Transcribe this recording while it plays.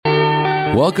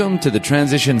Welcome to the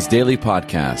Transitions Daily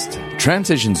podcast.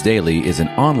 Transitions Daily is an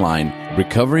online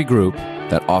recovery group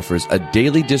that offers a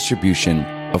daily distribution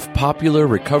of popular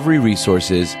recovery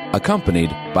resources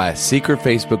accompanied by a secret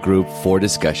Facebook group for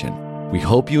discussion. We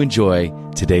hope you enjoy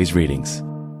today's readings.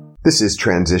 This is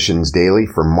Transitions Daily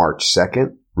for March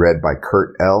 2nd, read by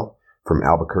Kurt L. from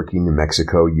Albuquerque, New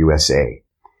Mexico, USA.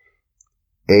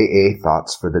 AA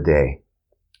Thoughts for the Day.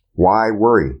 Why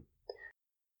worry?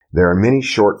 There are many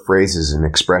short phrases and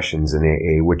expressions in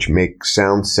AA which make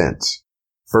sound sense.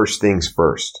 First things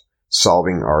first,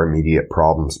 solving our immediate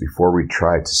problems before we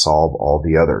try to solve all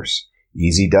the others.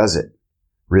 Easy does it.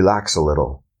 Relax a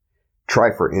little. Try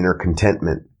for inner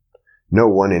contentment. No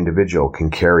one individual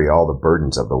can carry all the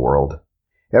burdens of the world.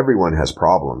 Everyone has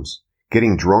problems.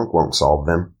 Getting drunk won't solve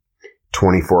them.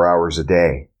 24 hours a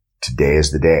day. Today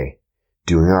is the day.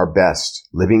 Doing our best,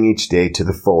 living each day to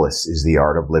the fullest is the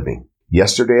art of living.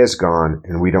 Yesterday is gone,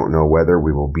 and we don't know whether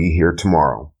we will be here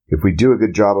tomorrow. If we do a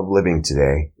good job of living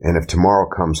today, and if tomorrow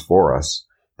comes for us,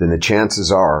 then the chances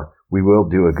are we will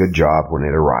do a good job when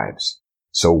it arrives.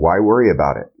 So why worry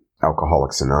about it?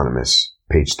 Alcoholics Anonymous,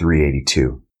 page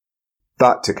 382.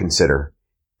 Thought to consider.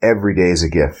 Every day is a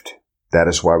gift. That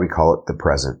is why we call it the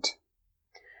present.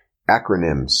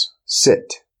 Acronyms.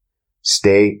 SIT.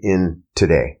 Stay in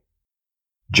today.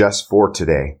 Just for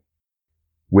today.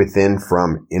 Within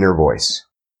from inner voice.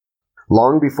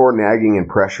 Long before nagging and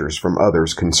pressures from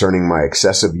others concerning my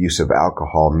excessive use of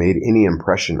alcohol made any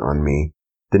impression on me,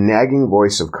 the nagging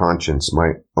voice of conscience,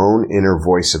 my own inner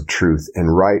voice of truth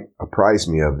and right, apprised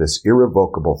me of this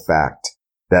irrevocable fact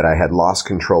that I had lost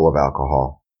control of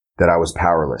alcohol, that I was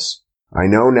powerless. I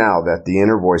know now that the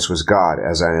inner voice was God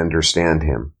as I understand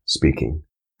him speaking.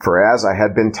 For as I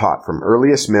had been taught from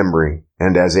earliest memory,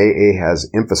 and as AA has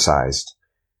emphasized,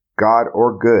 God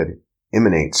or good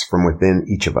emanates from within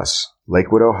each of us.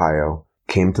 Lakewood, Ohio,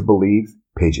 Came to Believe,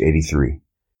 page 83.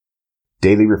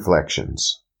 Daily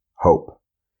Reflections. Hope.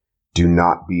 Do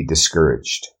not be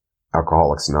discouraged.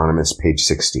 Alcoholics Anonymous, page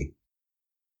 60.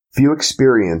 Few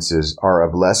experiences are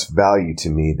of less value to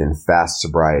me than fast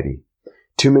sobriety.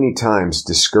 Too many times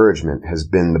discouragement has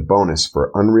been the bonus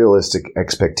for unrealistic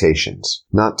expectations,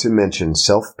 not to mention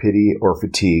self-pity or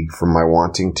fatigue from my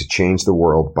wanting to change the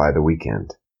world by the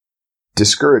weekend.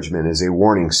 Discouragement is a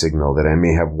warning signal that I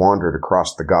may have wandered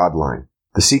across the God line.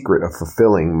 The secret of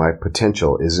fulfilling my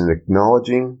potential is in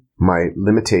acknowledging my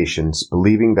limitations,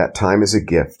 believing that time is a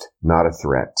gift, not a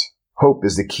threat. Hope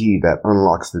is the key that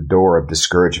unlocks the door of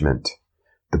discouragement.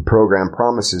 The program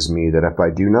promises me that if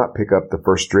I do not pick up the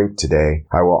first drink today,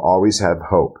 I will always have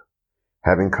hope.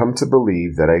 Having come to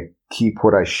believe that I keep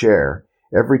what I share,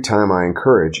 every time I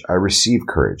encourage, I receive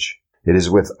courage. It is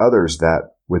with others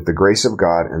that, with the grace of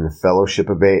God and the fellowship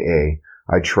of AA,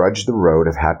 I trudge the road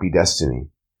of happy destiny.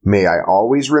 May I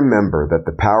always remember that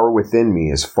the power within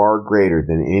me is far greater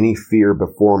than any fear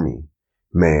before me.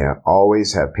 May I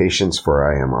always have patience, for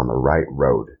I am on the right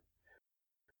road.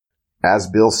 As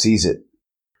Bill sees it,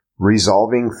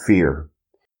 resolving fear.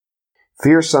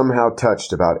 Fear somehow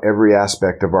touched about every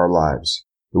aspect of our lives.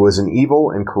 It was an evil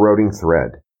and corroding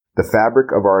thread. The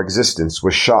fabric of our existence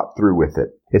was shot through with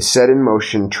it. It set in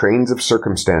motion trains of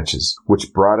circumstances,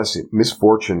 which brought us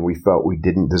misfortune we felt we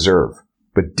didn't deserve.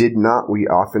 But did not we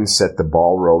often set the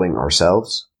ball rolling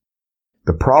ourselves?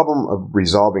 The problem of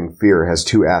resolving fear has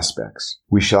two aspects.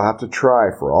 We shall have to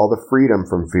try for all the freedom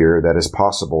from fear that is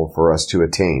possible for us to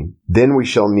attain. Then we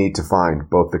shall need to find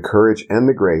both the courage and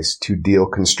the grace to deal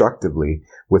constructively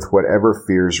with whatever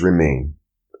fears remain.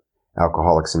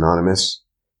 Alcoholics Anonymous,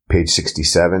 page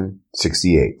 67,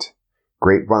 68.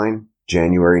 Grapevine,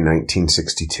 January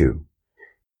 1962.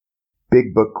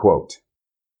 Big Book Quote.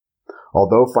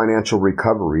 Although financial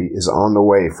recovery is on the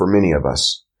way for many of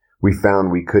us, we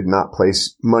found we could not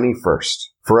place money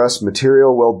first. For us,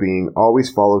 material well-being always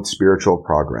followed spiritual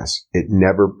progress. It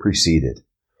never preceded.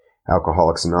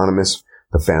 Alcoholics Anonymous,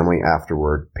 The Family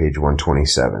Afterward, page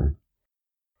 127.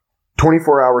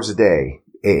 24 hours a day,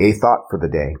 AA Thought for the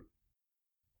Day.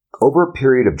 Over a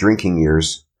period of drinking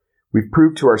years, we've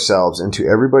proved to ourselves and to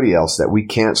everybody else that we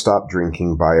can't stop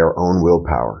drinking by our own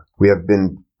willpower. We have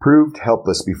been proved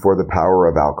helpless before the power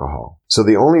of alcohol. So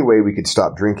the only way we could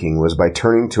stop drinking was by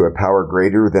turning to a power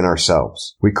greater than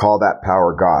ourselves. We call that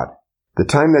power God. The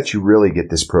time that you really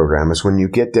get this program is when you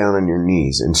get down on your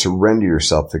knees and surrender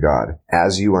yourself to God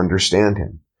as you understand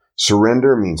Him.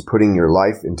 Surrender means putting your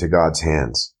life into God's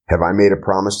hands. Have I made a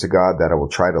promise to God that I will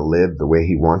try to live the way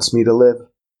He wants me to live?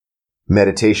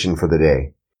 Meditation for the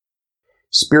day.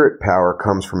 Spirit power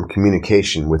comes from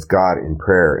communication with God in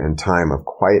prayer and time of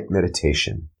quiet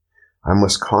meditation. I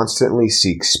must constantly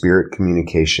seek spirit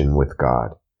communication with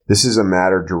God. This is a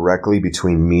matter directly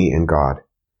between me and God.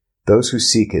 Those who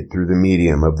seek it through the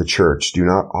medium of the church do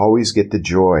not always get the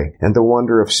joy and the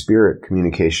wonder of spirit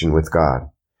communication with God.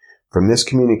 From this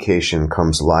communication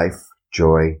comes life,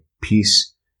 joy,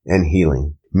 peace, and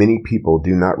healing. Many people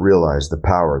do not realize the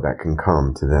power that can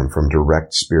come to them from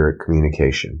direct spirit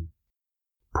communication.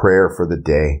 Prayer for the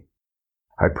day.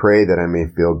 I pray that I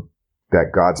may feel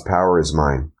that God's power is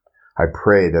mine. I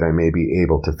pray that I may be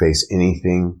able to face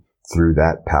anything through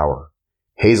that power.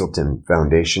 Hazelton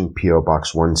Foundation, P.O.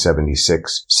 Box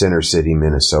 176, Center City,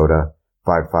 Minnesota,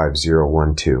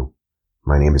 55012.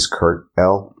 My name is Kurt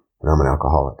L., and I'm an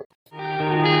alcoholic.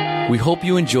 We hope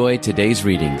you enjoyed today's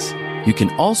readings. You can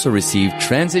also receive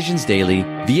Transitions Daily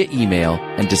via email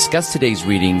and discuss today's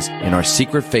readings in our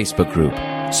secret Facebook group.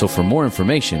 So for more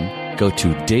information, go to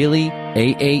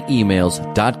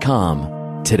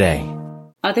dailyaaemails.com today.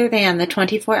 Other than the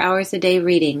 24 hours a day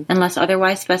reading, unless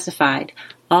otherwise specified,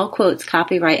 all quotes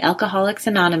copyright Alcoholics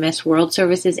Anonymous World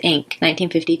Services, Inc.,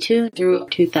 1952 through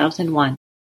 2001.